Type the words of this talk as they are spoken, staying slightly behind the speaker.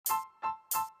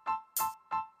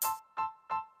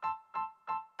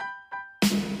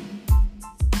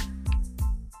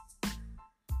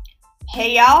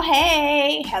Hey y'all,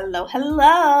 hey,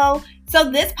 hello.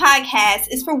 So this podcast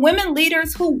is for women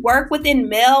leaders who work within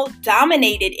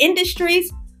male-dominated industries,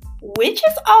 which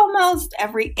is almost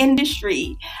every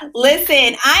industry.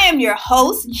 Listen, I am your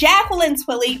host, Jacqueline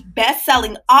Twilley,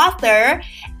 best-selling author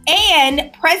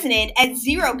and president at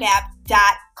ZeroGap.co.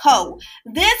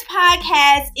 This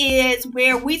podcast is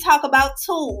where we talk about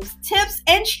tools, tips,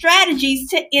 and strategies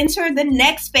to enter the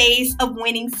next phase of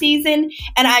winning season.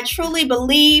 And I truly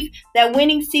believe that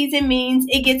winning season means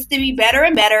it gets to be better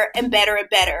and better and better and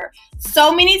better.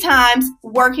 So many times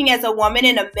working as a woman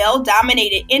in a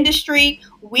male-dominated industry,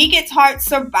 we get taught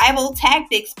survival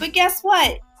tactics, but guess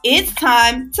what? It's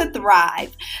time to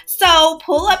thrive. So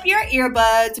pull up your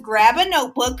earbuds, grab a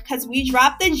notebook because we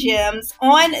drop the gems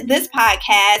on this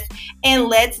podcast, and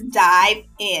let's dive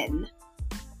in.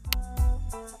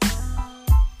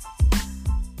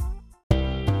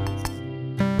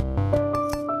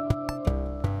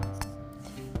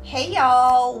 Hey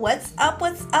y'all, what's up?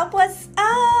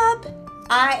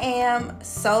 I am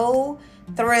so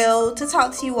thrilled to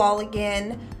talk to you all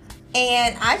again,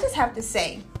 and I just have to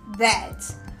say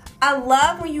that I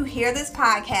love when you hear this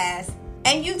podcast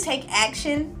and you take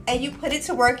action and you put it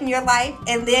to work in your life,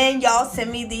 and then y'all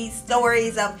send me these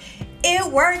stories of,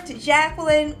 it worked,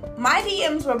 Jacqueline. My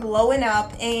DMs were blowing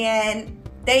up, and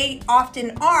they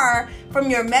often are from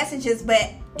your messages,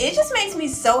 but it just makes me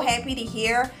so happy to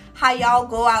hear how y'all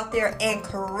go out there and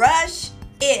crush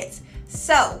it.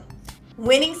 So,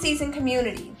 winning season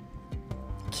community,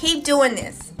 keep doing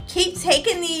this. Keep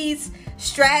taking these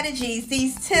strategies,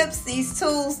 these tips, these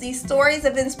tools, these stories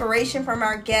of inspiration from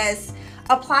our guests,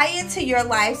 apply it to your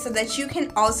life so that you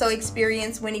can also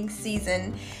experience winning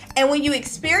season. And when you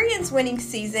experience winning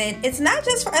season, it's not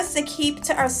just for us to keep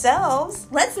to ourselves.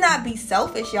 Let's not be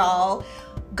selfish, y'all.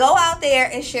 Go out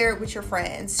there and share it with your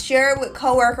friends. Share it with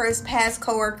coworkers, past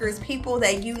coworkers, people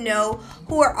that you know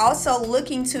who are also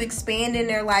looking to expand in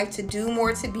their life, to do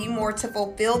more, to be more, to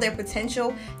fulfill their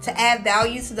potential, to add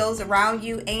value to those around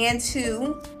you, and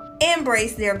to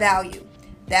embrace their value.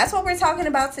 That's what we're talking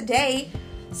about today.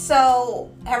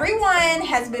 So everyone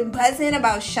has been buzzing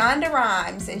about Shonda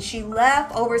Rhimes, and she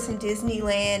left over some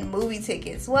Disneyland movie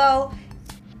tickets. Well,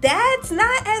 that's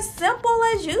not as simple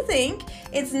as you think.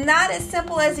 It's not as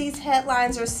simple as these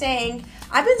headlines are saying.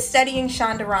 I've been studying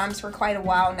Shonda Rhimes for quite a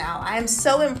while now. I am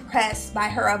so impressed by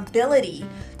her ability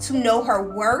to know her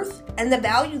worth and the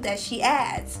value that she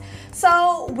adds.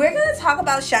 So we're going to talk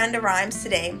about Shonda Rhimes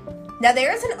today. Now,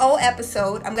 there's an old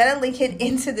episode. I'm going to link it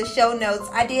into the show notes.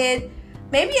 I did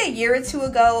maybe a year or two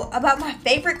ago about my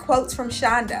favorite quotes from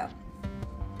Shonda.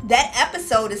 That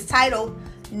episode is titled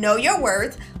Know Your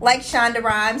Worth, like Shonda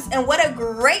Rhimes, and what a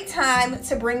great time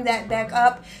to bring that back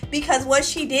up, because what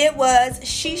she did was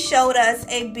she showed us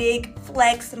a big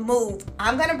flex move.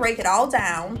 I'm going to break it all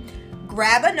down.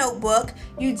 Grab a notebook.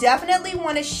 You definitely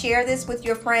want to share this with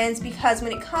your friends, because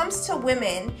when it comes to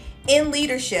women in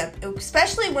leadership,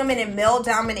 especially women in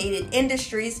male-dominated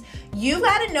industries, you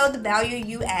got to know the value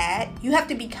you add. You have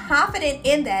to be confident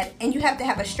in that, and you have to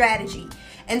have a strategy.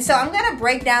 And so I'm going to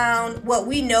break down what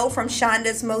we know from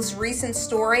Shonda's most recent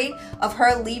story of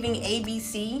her leaving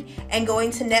ABC and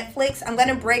going to Netflix. I'm going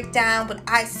to break down what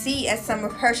I see as some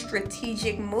of her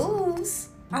strategic moves.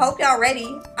 I hope y'all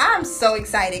ready. I'm so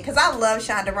excited because I love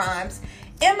Shonda Rhimes.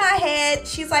 In my head,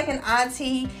 she's like an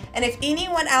auntie. And if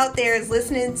anyone out there is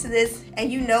listening to this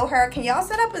and you know her, can y'all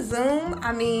set up a Zoom?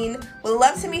 I mean, would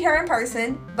love to meet her in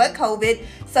person, but COVID.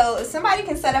 So if somebody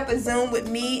can set up a Zoom with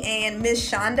me and Miss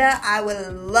Shonda, I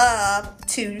would love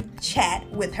to chat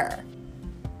with her.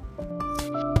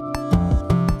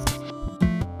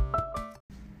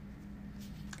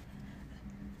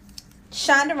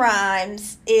 Shonda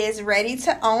Rhimes is ready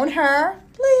to own her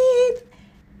bleep,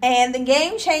 and the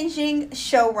game-changing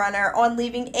showrunner on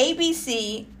leaving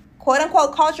ABC,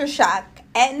 quote-unquote culture shock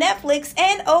at Netflix,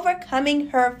 and overcoming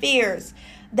her fears.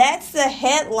 That's the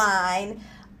headline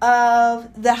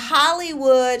of the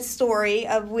Hollywood story,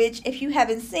 of which, if you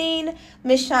haven't seen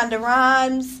Miss Shonda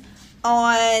Rhimes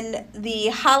on the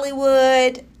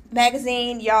Hollywood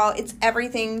magazine, y'all, it's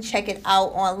everything. Check it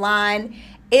out online.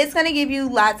 It's going to give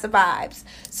you lots of vibes.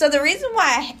 So the reason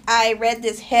why I read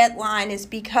this headline is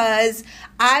because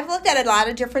I've looked at a lot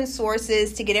of different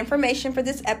sources to get information for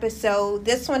this episode.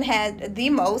 This one had the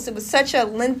most. It was such a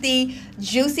lengthy,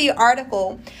 juicy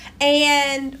article.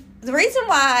 And the reason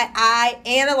why I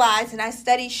analyze and I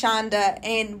study Shonda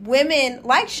and women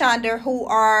like Shonda who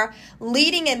are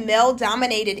leading in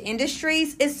male-dominated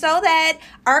industries is so that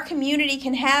our community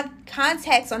can have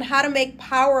context on how to make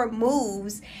power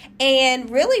moves and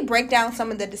really break down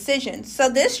some of the decisions. So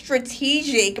this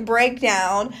strategic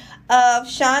breakdown of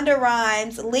Shonda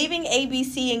Rhimes leaving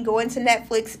ABC and going to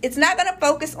Netflix. It's not going to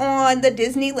focus on the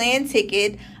Disneyland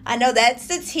ticket. I know that's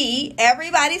the T.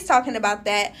 Everybody's talking about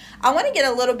that. I want to get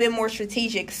a little bit more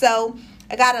strategic. So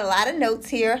I got a lot of notes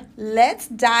here. Let's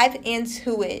dive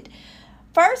into it.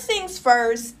 First things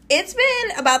first, it's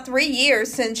been about 3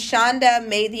 years since Shonda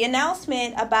made the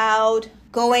announcement about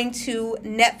going to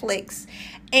Netflix.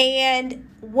 And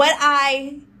what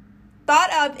I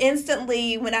thought of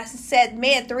instantly when I said,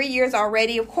 man, 3 years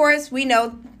already. Of course, we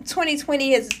know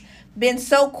 2020 has been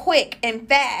so quick and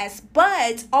fast,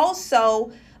 but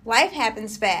also life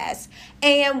happens fast.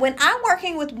 And when I'm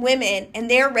working with women and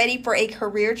they're ready for a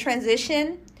career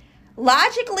transition,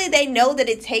 logically they know that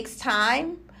it takes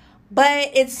time, but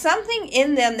it's something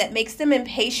in them that makes them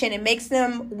impatient and makes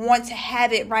them want to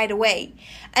have it right away.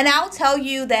 And I'll tell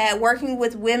you that working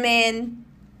with women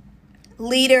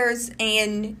leaders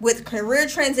and with career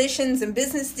transitions and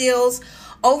business deals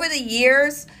over the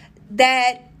years,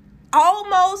 that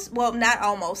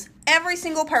every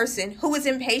single person who was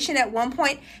impatient at one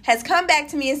point has come back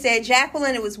to me and said,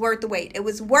 Jacqueline, it was worth the wait. It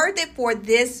was worth it for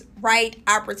this right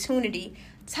opportunity.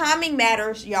 Timing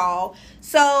matters, y'all.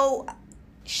 So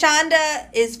Shonda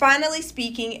is finally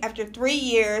speaking after 3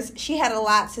 years. She had a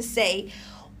lot to say.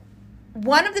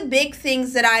 One of the big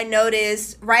things that I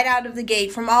noticed right out of the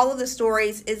gate from all of the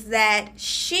stories is that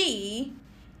she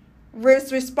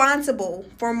was responsible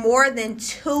for more than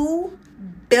 $2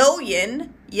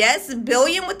 billion, yes,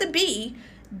 billion with the B,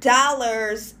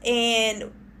 dollars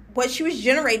in what she was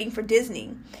generating for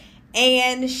Disney.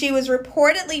 And she was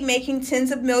reportedly making tens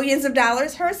of millions of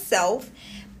dollars herself,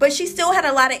 but she still had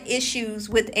a lot of issues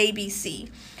with ABC.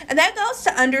 And that goes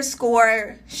to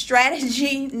underscore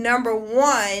strategy number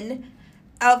one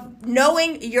of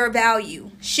knowing your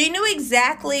value. She knew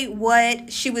exactly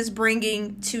what she was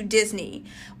bringing to Disney,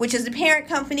 which is the parent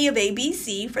company of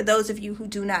ABC, for those of you who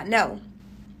do not know.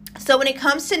 So when it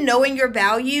comes to knowing your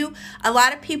value, a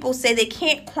lot of people say they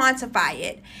can't quantify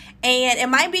it. And it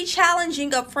might be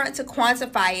challenging up front to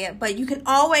quantify it, but you can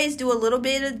always do a little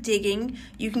bit of digging.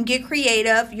 You can get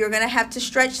creative. You're going to have to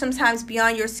stretch sometimes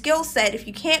beyond your skill set if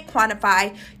you can't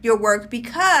quantify your work,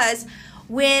 because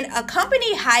when a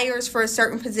company hires for a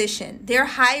certain position, they're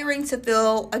hiring to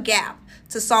fill a gap,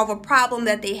 to solve a problem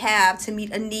that they have, to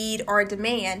meet a need or a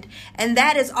demand. And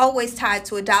that is always tied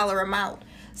to a dollar amount.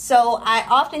 So I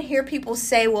often hear people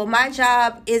say, well, my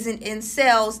job isn't in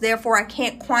sales, therefore I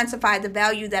can't quantify the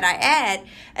value that I add.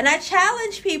 And I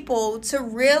challenge people to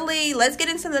really, let's get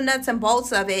into the nuts and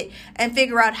bolts of it and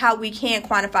figure out how we can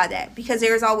quantify that, because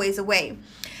there's always a way.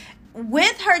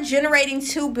 With her generating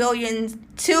 $2 billion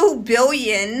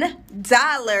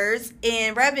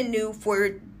in revenue for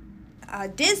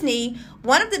Disney,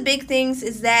 one of the big things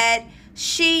is that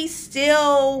she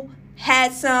still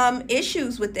had some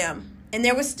issues with them. And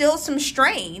there was still some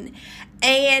strain.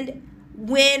 And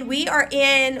when we are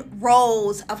in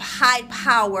roles of high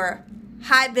power,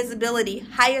 high visibility,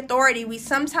 high authority, we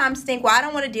sometimes think, well, I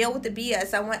don't want to deal with the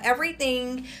BS. I want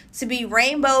everything to be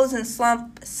rainbows and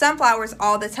sunflowers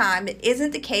all the time. It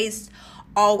isn't the case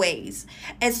always.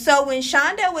 And so when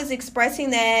Shonda was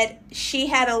expressing that she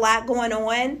had a lot going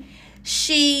on,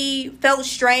 she felt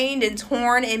strained and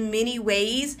torn in many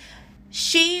ways.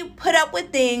 She put up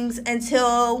with things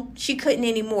until she couldn't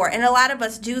anymore. And a lot of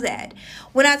us do that.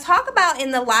 When I talk about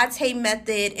in the latte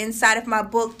method inside of my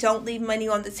book, Don't Leave Money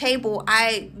on the Table,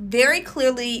 I very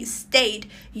clearly state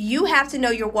you have to know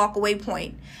your walkaway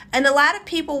point. And a lot of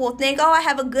people will think, oh, I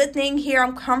have a good thing here.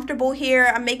 I'm comfortable here.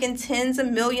 I'm making tens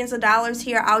of millions of dollars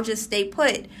here. I'll just stay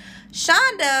put.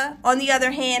 Shonda, on the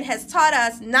other hand, has taught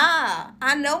us, nah,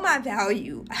 I know my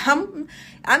value. I'm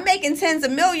making tens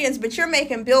of millions, but you're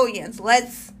making billions.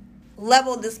 Let's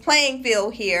level this playing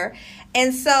field here.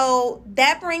 And so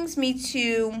that brings me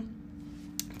to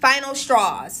final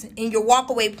straws in your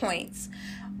walkaway points.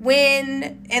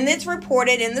 And it's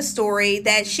reported in the story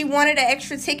that she wanted an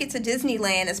extra ticket to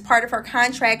Disneyland as part of her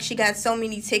contract. She got so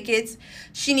many tickets.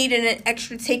 She needed an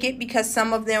extra ticket because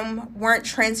some of them weren't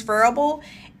transferable.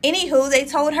 Anywho, they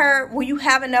told her, well, you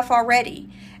have enough already.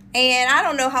 And I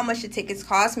don't know how much the tickets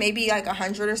cost, maybe like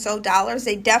 $100 or so.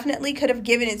 They definitely could have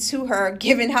given it to her,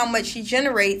 given how much she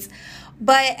generates.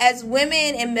 But as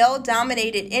women in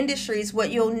male-dominated industries, what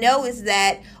you'll know is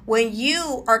that when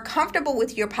you are comfortable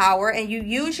with your power and you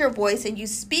use your voice and you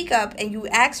speak up and you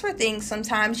ask for things,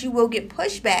 sometimes you will get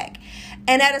pushback.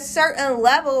 And at a certain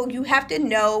level, you have to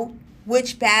know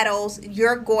which battles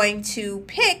you're going to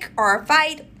pick or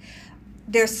fight.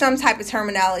 There's some type of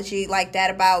terminology like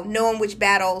that about knowing which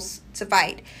battles to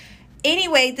fight.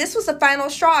 Anyway, this was the final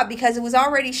straw because it was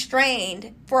already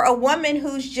strained. For a woman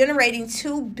who's generating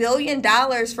 $2 billion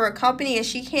for a company and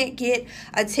she can't get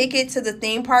a ticket to the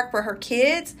theme park for her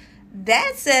kids,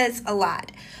 that says a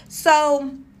lot.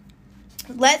 So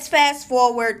let's fast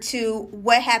forward to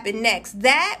what happened next.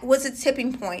 That was a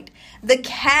tipping point, the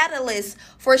catalyst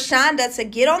for Shonda to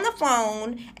get on the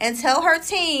phone and tell her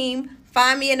team,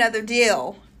 find me another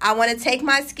deal. I want to take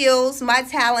my skills, my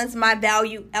talents, my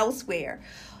value elsewhere.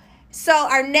 So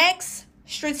our next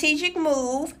strategic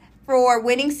move for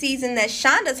winning season that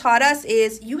Shonda taught us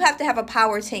is you have to have a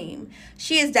power team.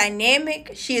 She is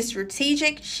dynamic, she is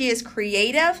strategic, she is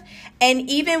creative, and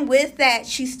even with that,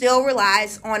 she still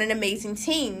relies on an amazing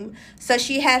team. So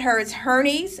she had her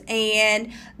attorneys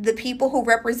and the people who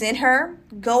represent her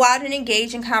go out and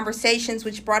engage in conversations,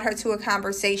 which brought her to a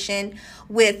conversation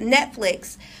with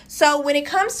Netflix. So when it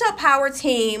comes to a power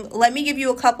team, let me give you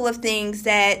a couple of things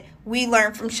that we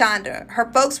learned from Shonda.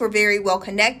 Her folks were very well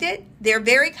connected, they're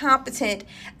very competent,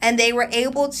 and they were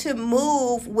able to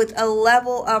move with a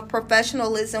level of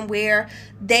professionalism where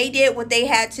they did what they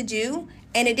had to do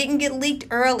and it didn't get leaked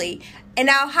early. And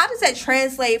now, how does that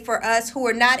translate for us who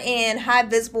are not in high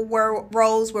visible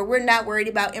roles where we're not worried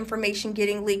about information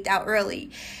getting leaked out early?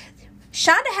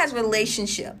 Shonda has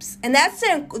relationships, and that's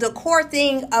the core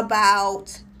thing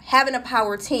about having a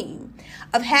power team,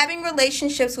 of having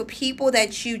relationships with people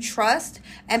that you trust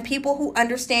and people who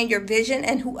understand your vision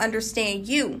and who understand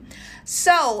you.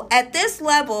 So at this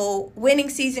level, winning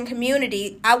season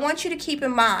community, I want you to keep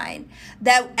in mind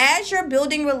that as you're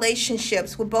building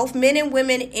relationships with both men and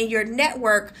women in your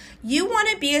network, you want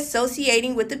to be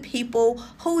associating with the people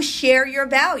who share your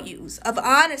values of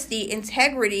honesty,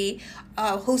 integrity,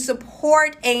 who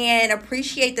support and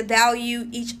appreciate the value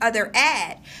each other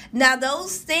add. Now,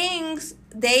 those things,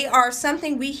 they are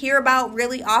something we hear about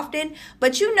really often,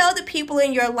 but you know the people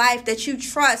in your life that you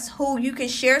trust, who you can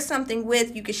share something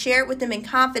with, you can share it with them in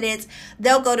confidence,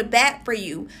 they'll go to bat for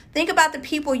you. Think about the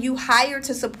people you hire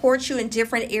to support you in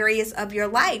different areas of your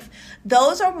life.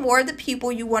 Those are more the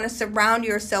people you want to surround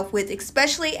yourself with,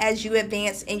 especially as you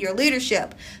advance in your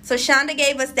leadership. So Shonda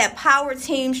gave us that power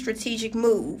team strategic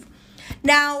move.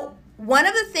 Now, one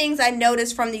of the things I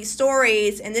noticed from these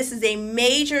stories, and this is a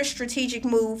major strategic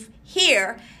move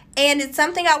here, and it's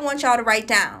something I want y'all to write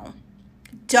down.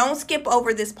 Don't skip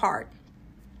over this part.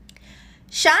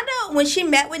 Shonda, when she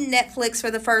met with Netflix for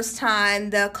the first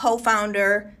time, the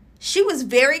co-founder, she was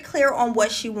very clear on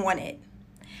what she wanted.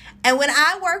 And when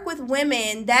I work with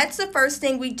women, that's the first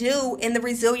thing we do in the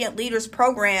Resilient Leaders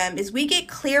program is we get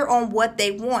clear on what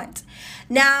they want.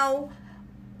 Now,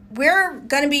 we're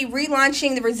going to be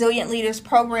relaunching the Resilient Leaders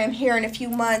program here in a few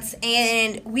months,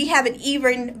 and we have an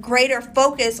even greater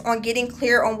focus on getting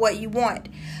clear on what you want,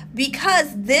 because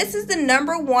this is the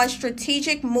number one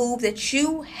strategic move that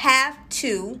you have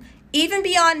to, even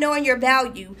beyond knowing your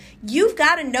value, you've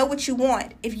got to know what you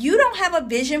want. If you don't have a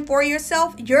vision for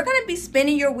yourself, you're going to be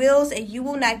spinning your wheels and you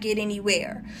will not get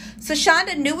anywhere. So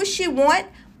Shonda knew what she wanted,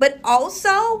 but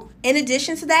also, in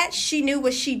addition to that, she knew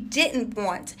what she didn't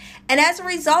want. And as a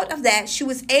result of that, she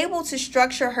was able to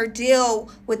structure her deal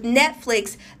with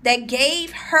Netflix that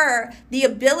gave her the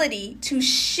ability to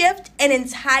shift an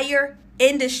entire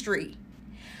industry.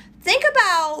 Think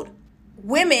about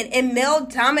women in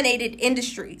male-dominated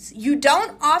industries. You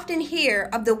don't often hear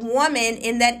of the woman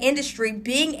in that industry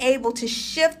being able to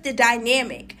shift the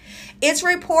dynamic. It's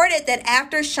reported that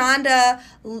after Shonda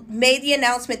made the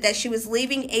announcement that she was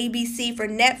leaving ABC for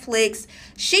Netflix,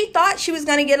 she thought she was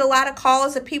going to get a lot of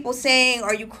calls of people saying,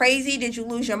 "Are you crazy? Did you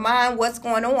lose your mind? What's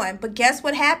going on?" But guess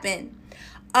what happened?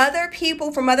 Other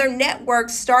people from other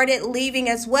networks started leaving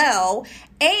as well.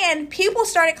 And people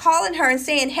started calling her and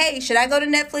saying, "Hey, should I go to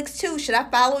Netflix too? Should I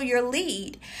follow your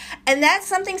lead?" And that's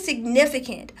something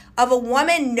significant of a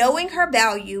woman knowing her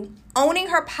value, owning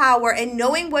her power, and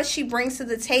knowing what she brings to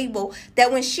the table,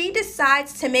 that when she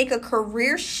decides to make a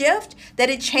career shift, that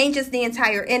it changes the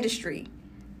entire industry.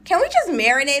 Can we just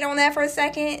marinate on that for a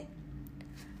second?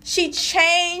 She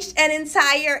changed an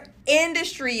entire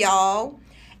industry, y'all.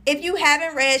 If you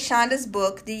haven't read Shonda's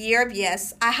book, The Year of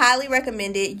Yes, I highly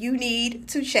recommend it. You need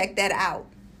to check that out.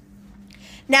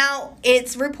 Now,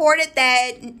 it's reported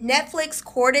that Netflix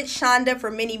courted Shonda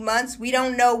for many months. We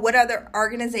don't know what other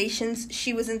organizations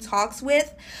she was in talks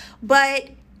with, but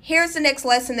here's the next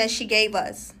lesson that she gave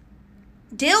us.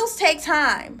 Deals take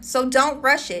time, so don't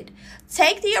rush it.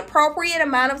 Take the appropriate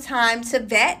amount of time to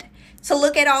vet, to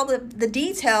look at all the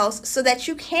details so that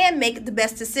you can make the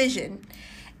best decision.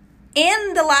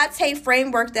 In the latte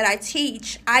framework that I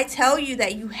teach, I tell you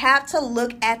that you have to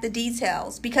look at the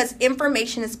details because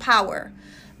information is power.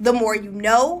 The more you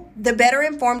know, the better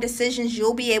informed decisions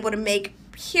you'll be able to make,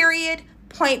 period,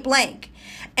 point blank.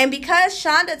 And because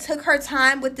Shonda took her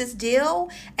time with this deal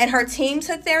and her team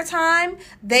took their time,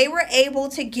 they were able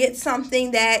to get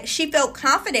something that she felt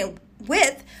confident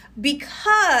with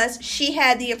because she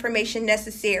had the information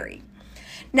necessary.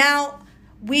 Now,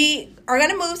 we are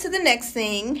going to move to the next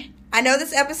thing. I know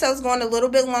this episode is going a little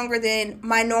bit longer than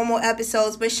my normal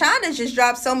episodes, but Shonda just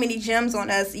dropped so many gems on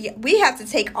us. We have to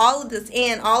take all of this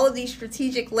in, all of these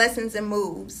strategic lessons and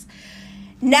moves.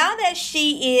 Now that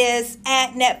she is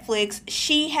at Netflix,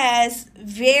 she has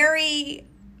very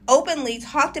openly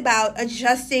talked about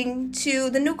adjusting to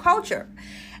the new culture.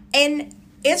 And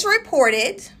it's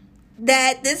reported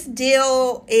that this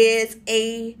deal is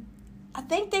I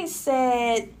think they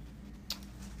said,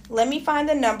 let me find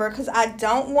the number because I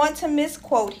don't want to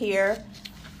misquote here,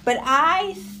 but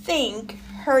I think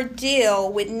her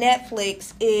deal with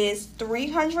Netflix is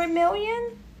 $300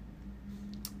 million.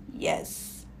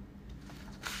 Yes.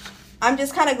 I'm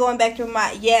just kind of going back to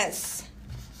yes,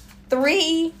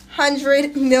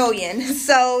 $300 million.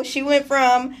 So she went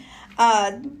from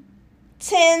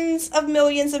tens of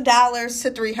millions of dollars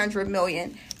to $300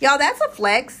 million. Y'all, that's a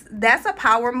flex. That's a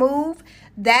power move.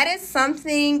 That is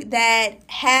something that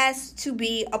has to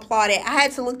be applauded. I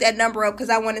had to look that number up because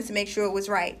I wanted to make sure it was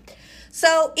right.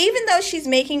 So even though she's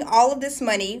making all of this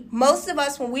money, most of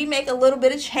us, when we make a little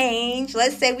bit of change,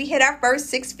 let's say we hit our first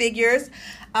six figures,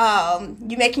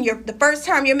 you're making the first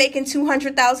time you're making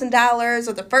 $200,000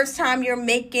 or the first time you're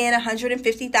making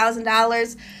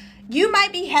 $150,000, you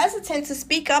might be hesitant to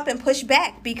speak up and push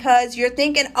back because you're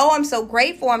thinking, oh, I'm so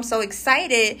grateful, I'm so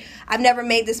excited, I've never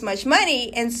made this much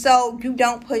money, and so you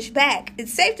don't push back.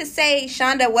 It's safe to say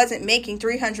Shonda wasn't making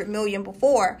 $300 million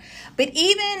before, but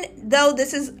even though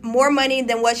this is more money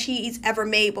than what she's ever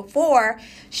made before,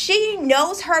 she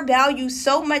knows her value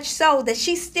so much so that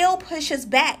she still pushes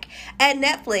back at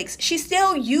Netflix. She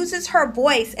still uses her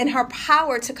voice and her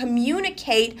power to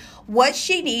communicate what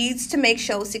she needs to make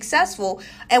shows successful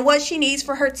and what she needs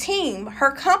for her team.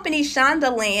 Her company,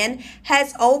 Shondaland,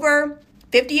 has over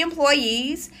 50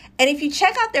 employees. And if you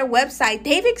check out their website,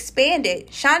 they've expanded.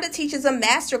 Shonda teaches a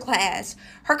masterclass.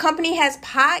 Her company has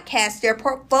podcasts. Their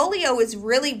portfolio is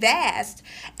really vast.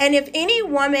 And if any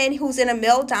woman who's in a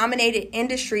male-dominated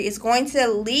industry is going to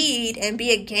lead and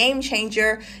be a game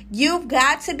changer, you've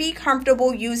got to be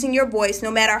comfortable using your voice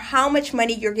no matter how much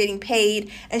money you're getting paid.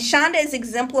 And Shonda is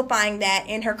exemplifying that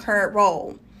in her current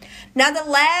role. Now, the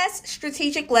last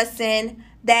strategic lesson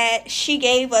that she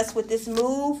gave us with this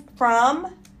move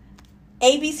from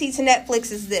ABC to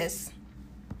Netflix is this.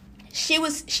 She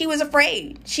was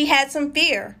afraid. She had some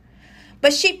fear.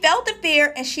 But she felt the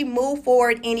fear and she moved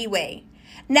forward anyway.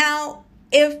 Now,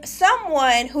 if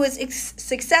someone who is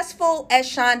successful as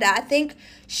Shonda, I think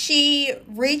she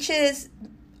reaches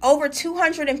over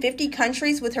 250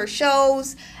 countries with her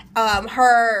shows.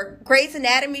 Her Grey's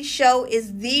Anatomy show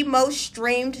is the most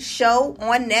streamed show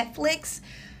on Netflix.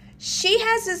 She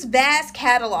has this vast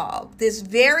catalog, this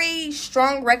very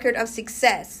strong record of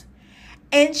success,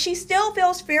 and she still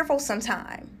feels fearful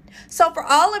sometimes. So for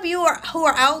all of you who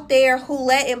are out there who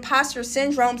let imposter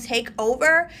syndrome take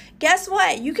over, guess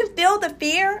what? You can feel the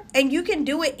fear and you can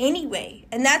do it anyway.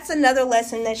 And that's another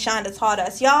lesson that Shonda taught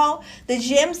us. Y'all, the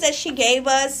gems that she gave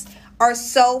us are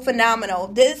so phenomenal.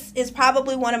 This is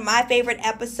probably one of my favorite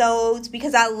episodes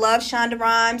because I love Shonda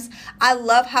Rhimes. I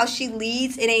love how she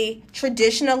leads in a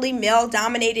traditionally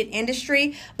male-dominated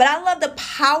industry, but I love the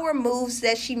power moves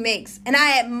that she makes. And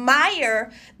I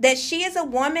admire that she is a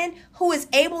woman who is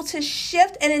able to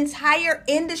shift an entire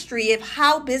industry of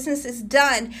how business is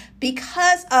done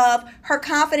because of her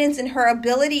confidence and her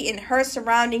ability in her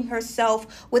surrounding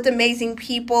herself with amazing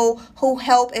people who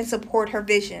help and support her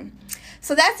vision.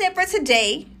 So that's it for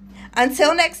today.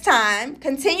 Until next time,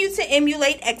 continue to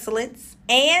emulate excellence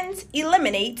and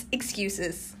eliminate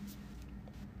excuses.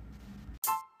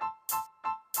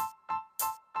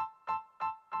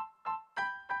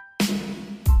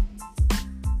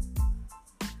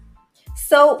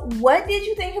 So, what did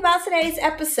you think about today's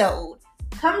episode?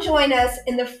 Come join us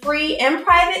in the free and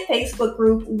private Facebook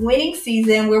group Winning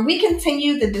Season, where we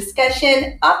continue the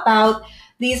discussion about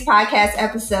these podcast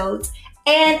episodes.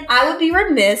 And I would be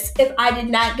remiss if I did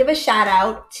not give a shout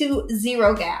out to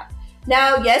Zero Gap.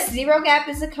 Now, yes, Zero Gap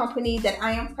is a company that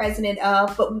I am president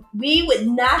of, but we would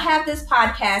not have this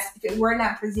podcast if it were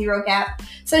not for Zero Gap.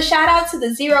 So shout out to the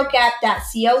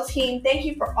ZeroGap.co team. Thank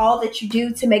you for all that you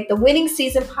do to make the Winning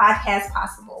Season podcast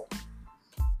possible.